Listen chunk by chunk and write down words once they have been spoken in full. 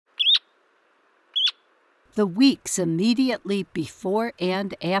The weeks immediately before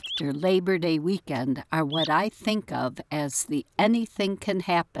and after Labor Day weekend are what I think of as the anything can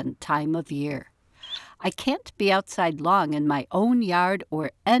happen time of year. I can't be outside long in my own yard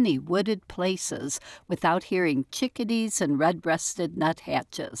or any wooded places without hearing chickadees and red-breasted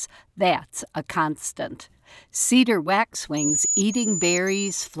nuthatches. That's a constant. Cedar waxwings eating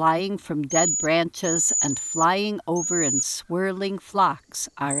berries, flying from dead branches, and flying over in swirling flocks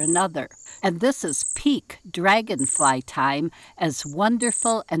are another. And this is peak dragonfly time, as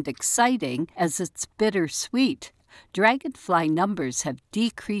wonderful and exciting as it's bittersweet. Dragonfly numbers have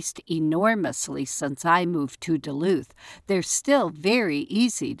decreased enormously since I moved to Duluth. They're still very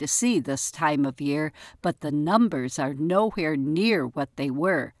easy to see this time of year, but the numbers are nowhere near what they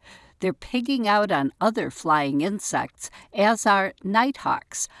were. They're pigging out on other flying insects, as are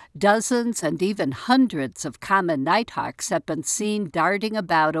nighthawks. Dozens and even hundreds of common nighthawks have been seen darting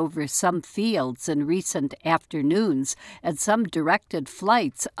about over some fields in recent afternoons, and some directed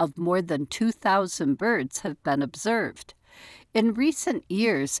flights of more than 2,000 birds have been observed. In recent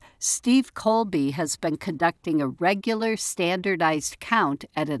years, Steve Colby has been conducting a regular standardized count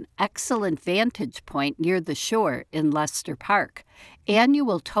at an excellent vantage point near the shore in Lester Park.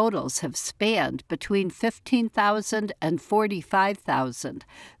 Annual totals have spanned between 15,000 and 45,000.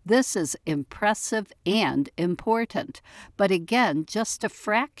 This is impressive and important, but again, just a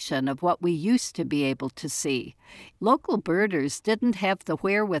fraction of what we used to be able to see. Local birders didn't have the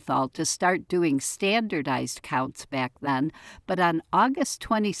wherewithal to start doing standardized counts back then, but on August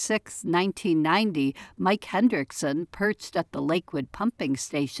 26, 1990, Mike Hendrickson, perched at the Lakewood pumping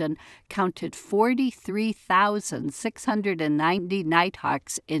station, counted 43,690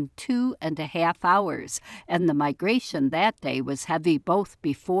 nighthawks in 2.5 hours, and the migration that day was heavy both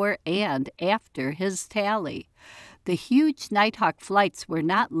before and after his tally. The huge nighthawk flights were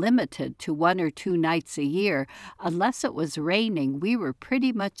not limited to 1 or 2 nights a year. Unless it was raining, we were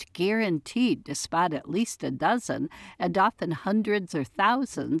pretty much guaranteed to spot at least a dozen, and often hundreds or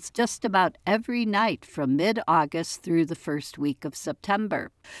thousands, just about every night from mid-August through the first week of September.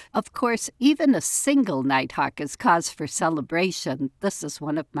 Of course, even a single nighthawk is cause for celebration. This is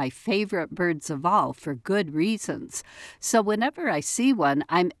one of my favorite birds of all for good reasons. So whenever I see one,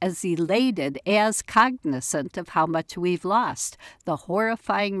 I'm as elated as cognizant of how much we've lost, the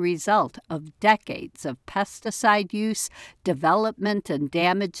horrifying result of decades of pesticide use, development and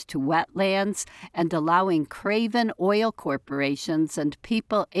damage to wetlands, and allowing craven oil corporations and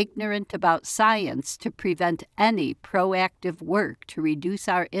people ignorant about science to prevent any proactive work to reduce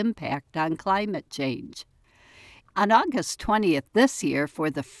our impact on climate change. On August 20th this year, for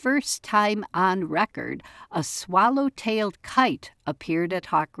the first time on record, a swallow-tailed kite appeared at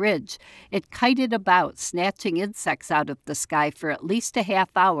Hawk Ridge. It kited about, snatching insects out of the sky for at least a half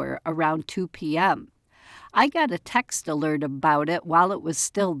hour around 2 p.m. I got a text alert about it while it was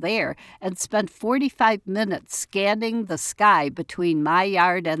still there and spent 45 minutes scanning the sky between my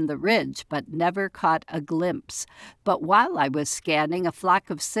yard and the ridge, but never caught a glimpse. But while I was scanning, a flock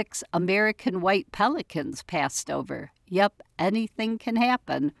of 6 American white pelicans passed over. Yep, anything can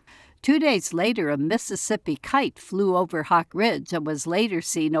happen. 2 days later, a Mississippi kite flew over Hawk Ridge and was later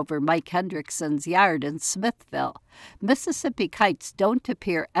seen over Mike Hendrickson's yard in Smithville. Mississippi kites don't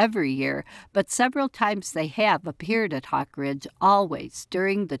appear every year, but several times they have appeared at Hawk Ridge, always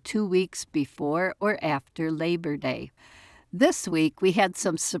during the 2 weeks before or after Labor Day. This week, we had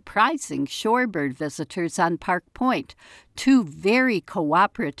some surprising shorebird visitors on Park Point. 2 very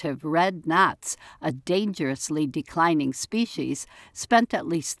cooperative red knots, a dangerously declining species, spent at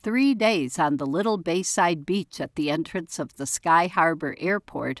least 3 days on the little bayside beach at the entrance of the Sky Harbor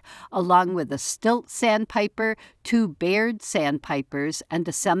Airport, along with a stilt sandpiper, 2 Baird sandpipers, and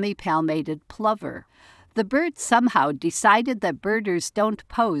a semi-palmated plover. The birds somehow decided that birders don't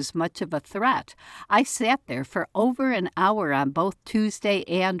pose much of a threat. I sat there for over an hour on both Tuesday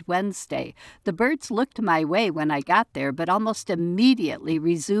and Wednesday. The birds looked my way when I got there, but almost immediately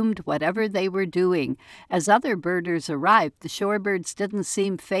resumed whatever they were doing. As other birders arrived, the shorebirds didn't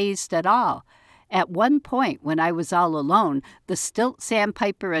seem fazed at all. At one point, when I was all alone, the stilt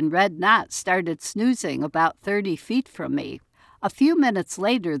sandpiper and red knot started snoozing about 30 feet from me. A few minutes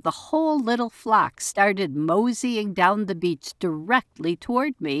later, the whole little flock started moseying down the beach directly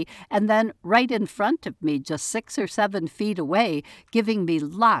toward me, and then right in front of me, just 6 or 7 feet away, giving me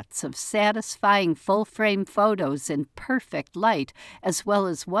lots of satisfying full-frame photos in perfect light, as well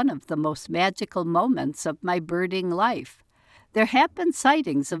as one of the most magical moments of my birding life. There have been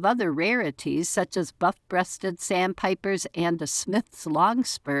sightings of other rarities, such as buff-breasted sandpipers and a Smith's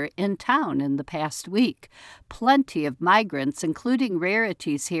longspur, in town in the past week. Plenty of migrants, including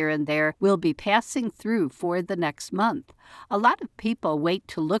rarities here and there, will be passing through for the next month. A lot of people wait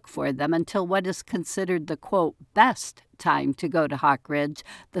to look for them until what is considered the, quote, best time to go to Hawk Ridge,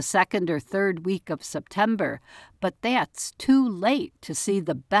 the second or third week of September. But that's too late to see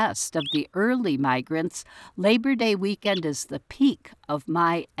the best of the early migrants. Labor Day weekend is the peak of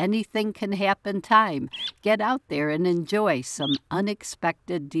my anything can happen time. Get out there and enjoy some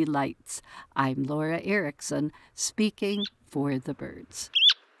unexpected delights. I'm Laura Erickson, speaking for the birds.